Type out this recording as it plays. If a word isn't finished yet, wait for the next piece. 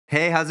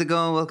Hey, how's it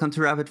going? Welcome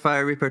to Rapid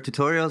Fire Reaper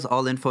Tutorials,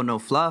 all info, no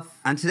fluff.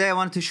 And today I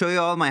wanted to show you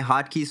all my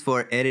hotkeys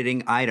for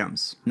editing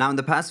items. Now, in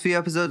the past few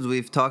episodes,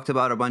 we've talked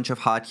about a bunch of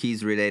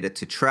hotkeys related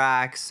to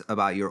tracks,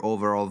 about your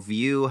overall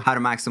view, how to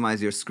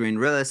maximize your screen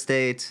real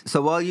estate. So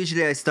while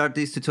usually I start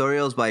these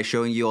tutorials by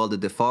showing you all the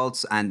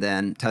defaults and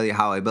then tell you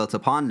how I built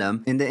upon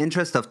them, in the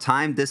interest of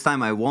time, this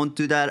time I won't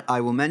do that. I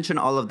will mention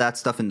all of that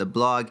stuff in the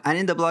blog. And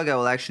in the blog, I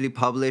will actually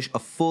publish a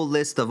full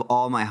list of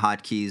all my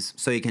hotkeys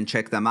so you can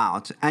check them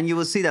out. And you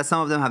will see that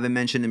some of them have been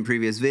mentioned in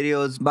previous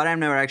videos, but I've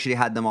never actually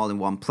had them all in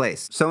one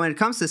place. So when it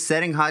comes to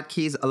setting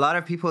hotkeys, a lot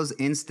of people's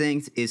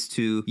instinct is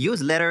to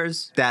use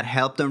letters that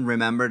help them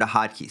remember the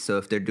hotkey. So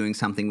if they're doing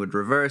something with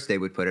reverse, they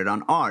would put it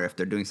on R. If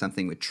they're doing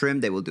something with trim,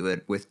 they will do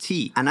it with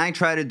T. And I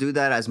try to do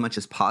that as much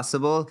as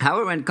possible.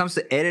 However, when it comes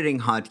to editing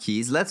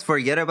hotkeys, let's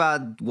forget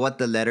about what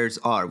the letters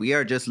are. We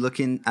are just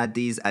looking at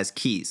these as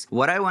keys.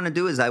 What I want to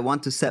do is I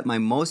want to set my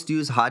most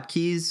used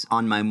hotkeys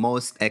on my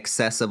most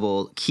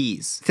accessible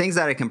keys. Things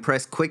that I can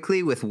press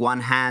quickly with one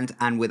hand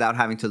and without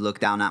having to look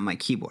down at my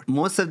keyboard.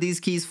 Most of these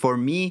keys for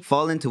me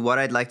fall into what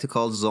I'd like to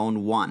call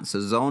zone 1. So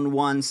zone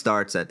 1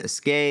 starts at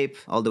escape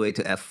all the way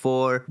to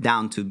F4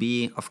 down to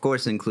B, of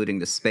course including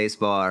the space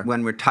bar.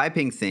 When we're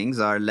typing things,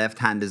 our left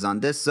hand is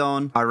on this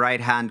zone, our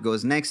right hand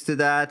goes next to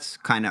that,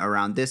 kind of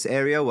around this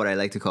area, what I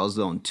like to call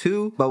zone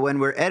 2. But when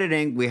we're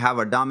editing, we have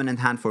our dominant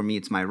hand, for me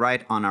it's my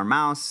right, on our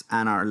mouse,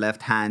 and our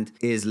left hand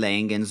is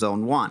laying in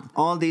zone 1.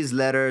 All these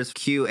letters,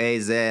 Q, A,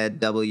 Z,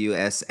 W,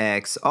 S,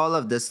 X, all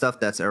of this stuff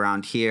that's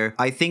around here,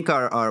 I think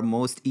are our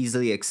most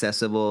easily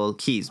accessible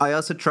keys. I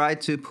also try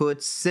to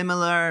put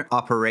similar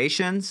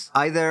operations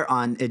either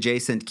on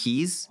adjacent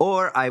keys,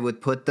 or I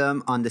would put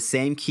them on the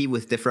same key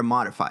with different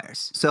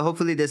modifiers. So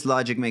hopefully this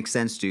logic makes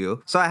sense to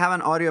you. So I have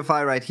an audio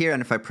file right here,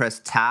 and if I press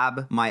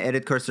tab, my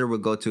edit cursor will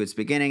go to its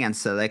beginning and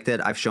select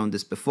it. I've shown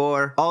this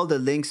before. All the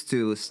links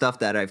to stuff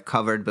that I've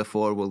covered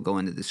before will go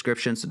in the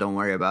description, so don't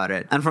worry about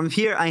it. And from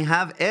here, I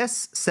have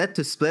S set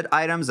to split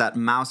items at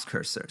mouse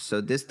cursor.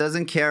 So this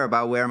doesn't care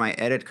about where my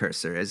edit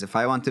cursor is. If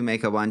I want to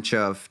make a bunch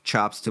of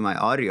chops to my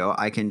audio,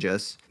 I can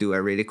just do it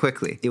really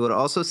quickly. It will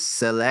also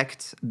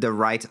select the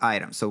right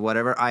item. So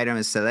whatever item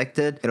is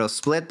selected, it'll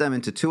split them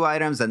into two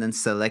items and then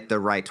select the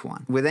right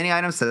one. With any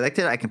item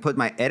selected, I can put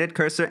my edit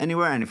cursor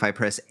anywhere, and if I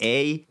press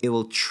A, it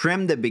will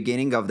trim the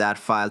beginning of that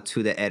file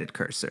to the edit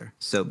cursor.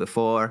 So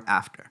before,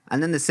 after.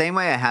 And then the same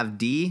way I have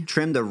D,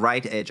 trim the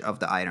right edge of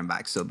the item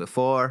back. So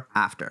before,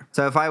 after.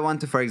 So if I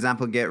want to, for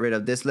example, get rid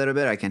of this little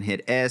bit, I can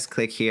hit S,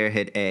 click here,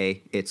 hit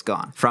A, it's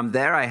gone. From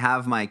there, I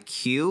have my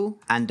Q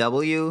and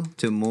W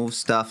to move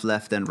stuff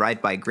left and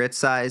right by grid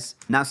size.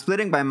 Now,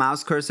 splitting by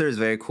mouse cursor is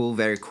very cool,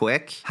 very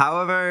quick.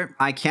 However,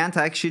 I can't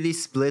actually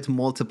split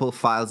multiple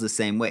files the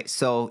same way.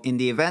 So in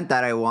the event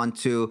that I want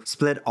to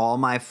split all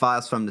my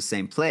files from the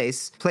same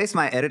place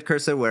my edit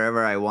cursor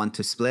wherever I want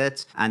to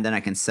split, and then I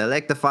can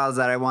select the files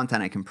that I want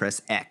and I can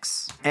press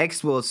X.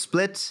 X will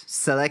split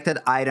selected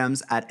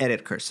items at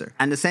edit cursor.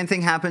 And the same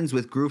thing happens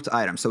with grouped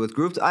items. So with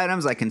grouped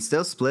items, I can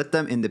still split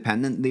them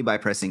independently by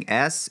pressing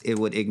S. It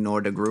would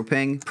ignore the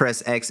grouping.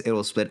 Press X, it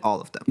will split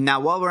all of them. Now,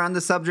 while we're on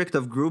the subject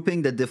of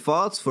grouping, the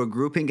defaults for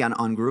grouping and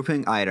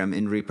ungrouping item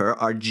in Reaper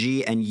are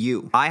G and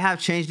U. I have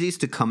changed these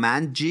to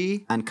Command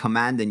G and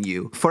Command and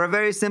U for a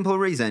very simple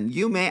reason.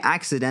 You may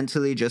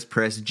accidentally just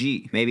press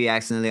G. Maybe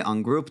accidentally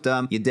ungroup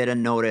them. You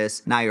didn't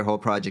notice. Now your whole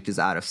project is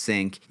out of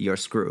sync. You're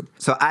screwed.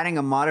 So adding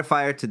a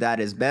modifier to that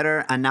is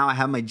better. And now I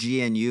have my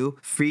G and U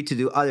free to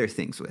do other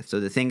things with. So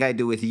the thing I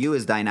do with U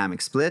is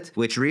dynamic split,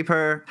 which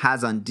Reaper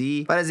has on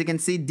D. But as you can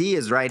see, D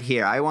is right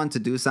here. I want to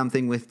do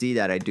something with D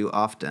that I do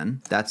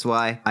often. That's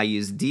why I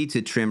use D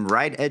to trim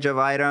right edge of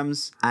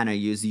items, and I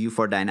use U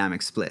for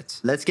dynamic split.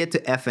 Let's get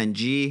to F and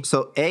G.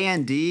 So A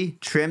and D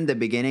trim the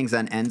beginnings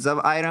and ends of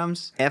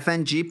items. F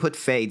and G put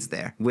fades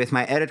there. With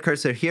my edit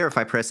cursor here, if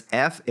I press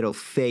F, it'll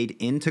fade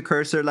into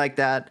cursor like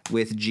that.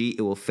 With G,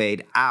 it will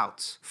fade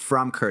out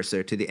from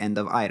cursor to the end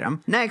of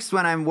item. Next,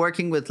 when I'm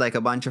working with like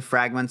a bunch of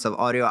fragments of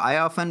audio, I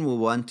often will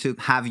want to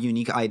have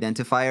unique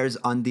identifiers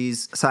on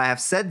these. So I have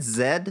set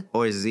Z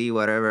or Z,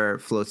 whatever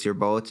floats your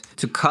boat,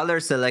 to color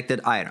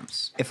selected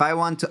items. If I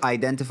want to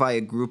identify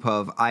a group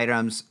of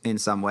items in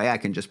some way, I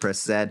can just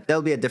press Z.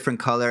 There'll be a different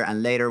color,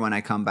 and later when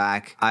I come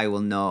back, I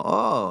will know,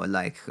 oh,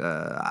 like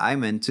I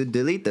meant to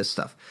delete this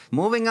stuff.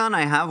 Moving on,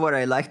 I have what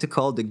I like to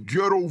call the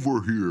get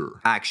over here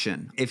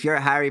action. If you're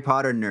a Harry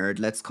Potter nerd,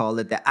 let's call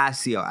it the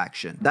ASIO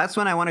action. That's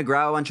when I want to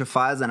grab a bunch of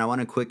files and I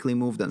want to quickly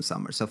move them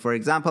somewhere. So for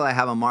example, I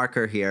have a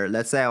marker here.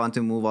 Let's say I want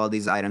to move all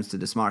these items to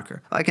this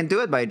marker. I can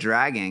do it by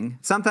dragging.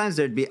 Sometimes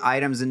there'd be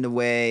items in the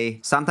way.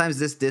 Sometimes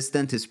this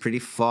distance is pretty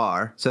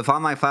far. So if all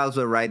my files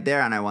were right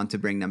there and I want to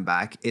bring them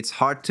back, it's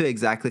hard to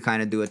exactly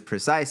kind of do it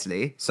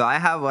precisely. So I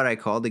have what I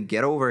call the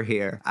get over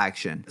here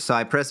action. So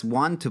I press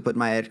 1 to put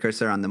my edit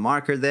cursor on the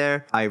marker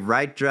there. I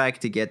right drag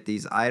to get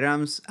these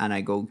items and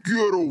I go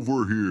get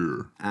over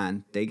here,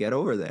 and they get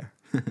over there.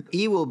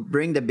 E will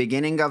bring the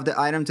beginning of the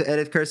item to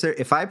edit cursor.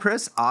 If I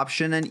press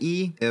Option and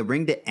E, it'll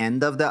bring the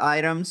end of the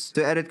items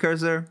to edit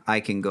cursor. I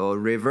can go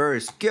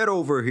reverse, get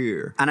over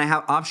here. And I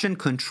have Option,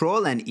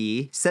 Control, and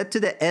E set to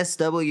the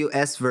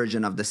SWS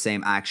version of the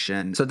same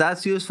action. So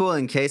that's useful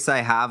in case I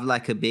have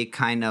like a big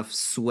kind of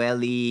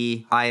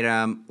swelly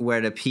item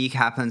where the peak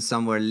happens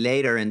somewhere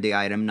later in the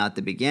item, not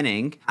the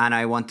beginning. And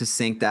I want to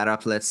sync that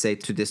up, let's say,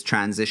 to this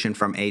transition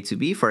from A to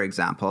B, for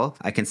example.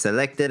 I can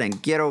select it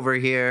and get over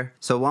here.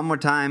 So one more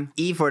time,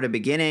 E for the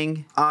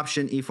beginning,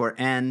 Option, E for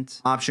end,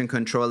 Option,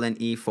 Control, and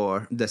E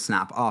for the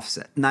snap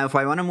offset. Now, if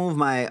I want to move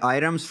my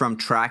items from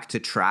track to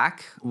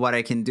track, what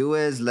I can do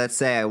is, let's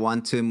say I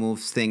want to move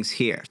things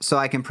here. So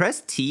I can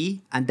press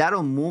T and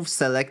that'll move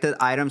selected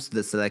items to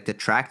the selected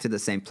track to the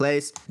same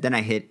place. Then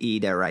I hit E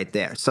there right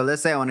there. So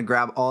let's say I want to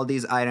grab all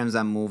these items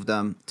and move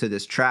them to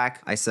this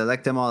track. I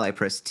select them all, I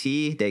press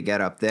T, they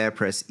get up there,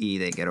 press E,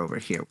 they get over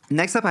here.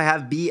 Next up I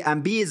have B,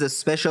 and B is a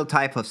special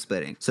type of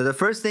splitting. So the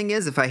first thing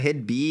is, if I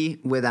hit B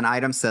with an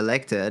item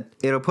selected,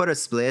 it'll put a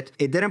split.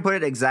 It didn't put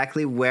it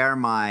exactly where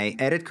my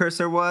edit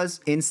cursor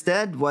was.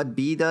 Instead, what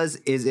B does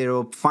is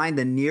it'll find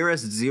the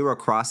nearest zero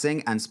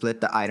crossing and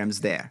split the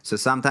items there. So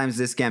sometimes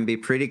this can be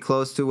pretty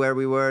close to where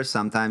we were,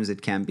 sometimes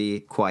it can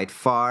be quite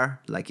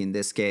far, like in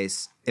this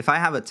case. If I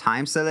have a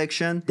time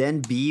selection,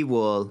 then B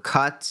will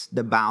cut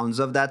the bounds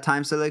of that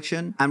time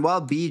selection. And while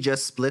B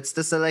just splits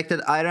the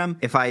selected item,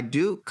 if I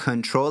do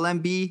Control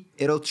and B,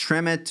 it'll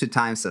trim it to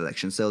time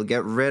selection. So it'll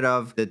get rid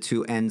of the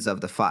two ends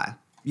of the file.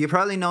 You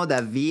probably know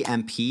that V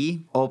and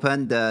P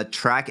open the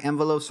track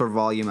envelopes for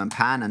volume and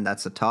pan, and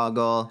that's a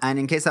toggle. And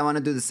in case I want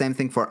to do the same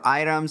thing for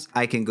items,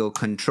 I can go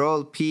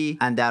Control P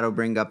and that'll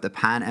bring up the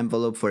pan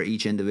envelope for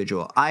each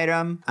individual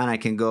item. And I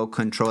can go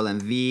Control and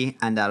V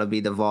and that'll be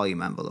the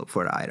volume envelope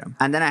for the item.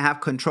 And then I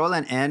have Control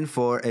and N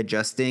for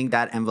adjusting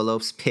that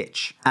envelope's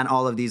pitch. And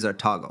all of these are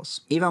toggles.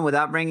 Even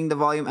without bringing the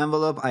volume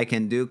envelope, I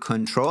can do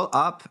Control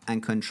up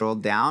and Control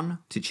down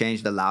to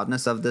change the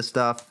loudness of this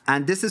stuff.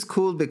 And this is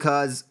cool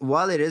because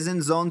while it is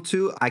in Zone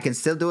 2, I can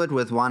still do it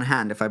with one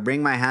hand. If I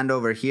bring my hand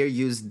over here,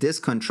 use this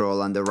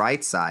control on the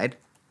right side,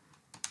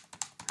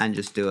 and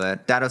just do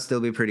it, that'll still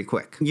be pretty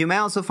quick. You may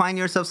also find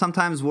yourself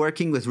sometimes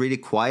working with really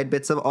quiet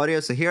bits of audio.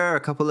 So here are a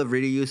couple of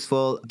really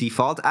useful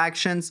default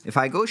actions. If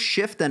I go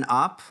Shift and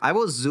up, I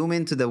will zoom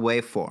into the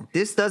waveform.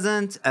 This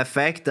doesn't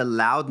affect the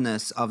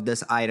loudness of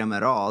this item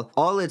at all.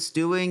 All it's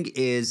doing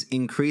is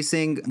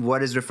increasing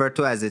what is referred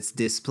to as its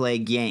display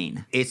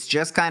gain. It's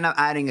just kind of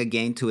adding a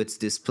gain to its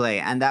display.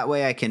 And that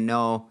way I can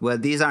know, well,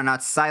 these are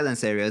not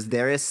silence areas.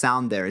 There is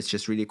sound there. It's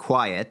just really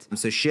quiet.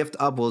 So Shift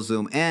up will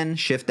zoom in,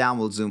 Shift down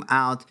will zoom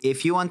out.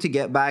 If you want to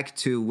get back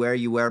to where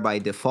you were by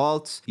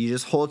default, you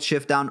just hold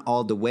Shift down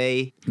all the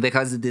way,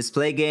 because the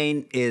display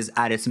gain is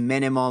at its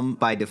minimum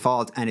by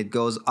default and it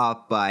goes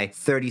up by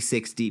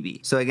 36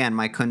 dB. So again,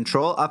 my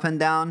Control up and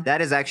down,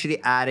 that is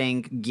actually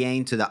adding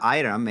gain to the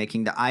item,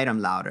 making the item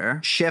louder.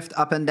 Shift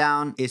up and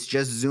down is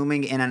just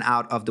zooming in and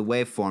out of the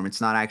waveform. It's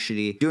not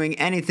actually doing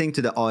anything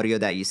to the audio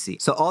that you see.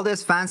 So all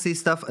this fancy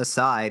stuff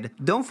aside,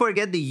 don't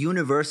forget the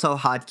universal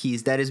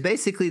hotkeys that is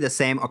basically the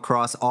same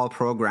across all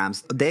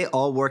programs. They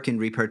all work in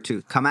Reaper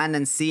too. Command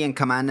and C and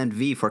Command and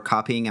V for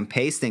copying and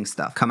pasting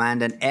stuff.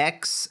 Command and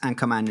X and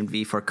Command and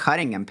V for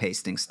cutting and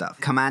pasting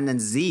stuff. Command and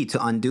Z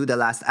to undo the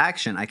last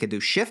action. I could do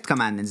Shift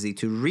Command and Z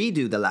to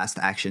redo the last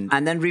action.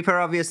 And then Reaper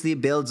obviously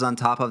builds on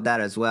top of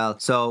that as well.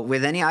 So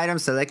with any item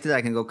selected,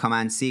 I can go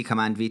Command C,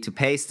 Command V to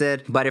paste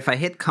it. But if I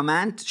hit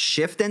Command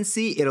Shift and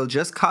C, it'll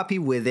just copy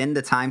within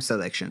the time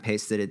selection.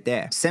 Pasted it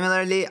there.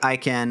 Similarly, I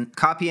can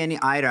copy any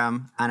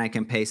item and I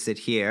can paste it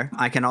here.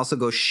 I can also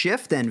go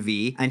Shift and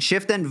V, and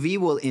Shift and V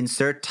will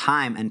insert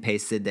time and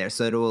paste it there.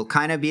 So it will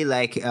kind of be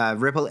like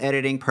ripple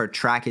editing per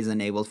track is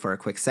enabled for a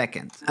quick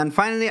second. And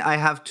finally, I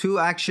have two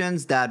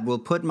actions that will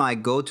put my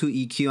go-to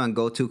EQ and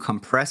go-to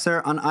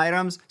compressor on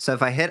items. So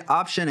if I hit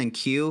Option and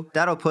Q,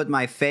 that'll put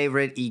my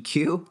favorite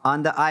EQ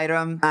on the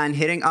item. And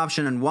hitting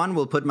Option and 1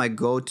 will put my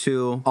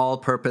go-to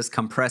all-purpose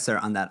compressor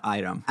on that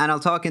item. And I'll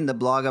talk in the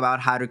blog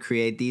about how to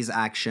create these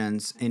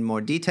actions in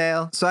more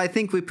detail. So I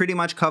think we pretty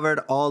much covered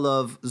all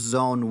of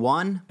Zone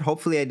 1.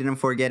 Hopefully I didn't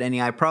forget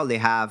any. I probably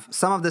have.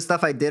 Some of the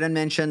stuff I didn't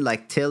mention,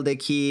 like tilde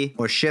key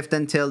or Shift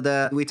and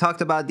tilde, we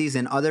talked about these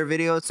in other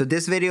videos. So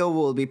this video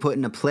will be put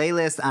in a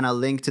playlist, and I'll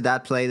link to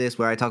that playlist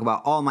where I talk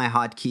about all my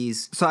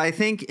hotkeys. So I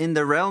think in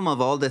the realm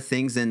of all the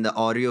things in the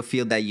audio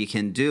field that you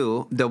can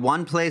do, the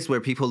one place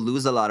where people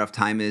lose a lot of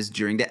time is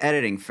during the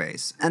editing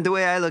phase. And the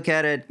way I look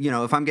at it, you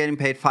know, if I'm getting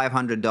paid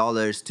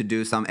 $500 to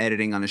do some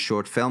editing on a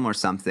short film or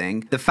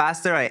something, the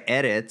faster I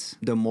edit,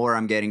 the more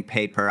I'm getting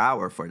paid per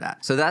hour for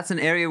that. So that's an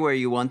area where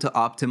you want to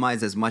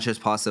optimize as much as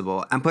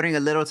possible. And putting a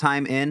little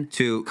time in in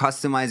to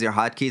customize your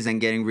hotkeys and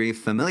getting really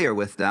familiar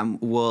with them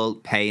will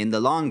pay in the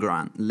long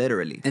run,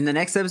 literally. In the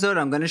next episode,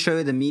 I'm going to show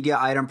you the media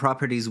item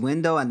properties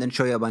window and then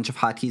show you a bunch of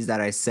hotkeys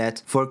that I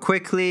set for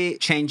quickly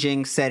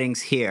changing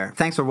settings here.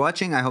 Thanks for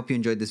watching. I hope you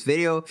enjoyed this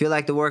video. If you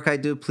like the work I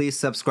do, please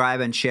subscribe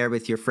and share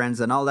with your friends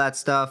and all that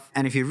stuff.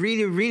 And if you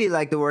really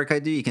like the work I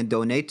do, you can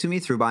donate to me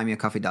through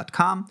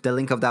buymeacoffee.com. The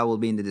link of that will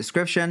be in the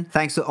description.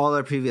 Thanks to all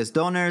our previous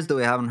donors, though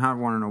we haven't had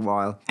one in a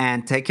while.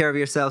 And take care of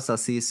yourselves. I'll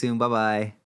see you soon. Bye-bye.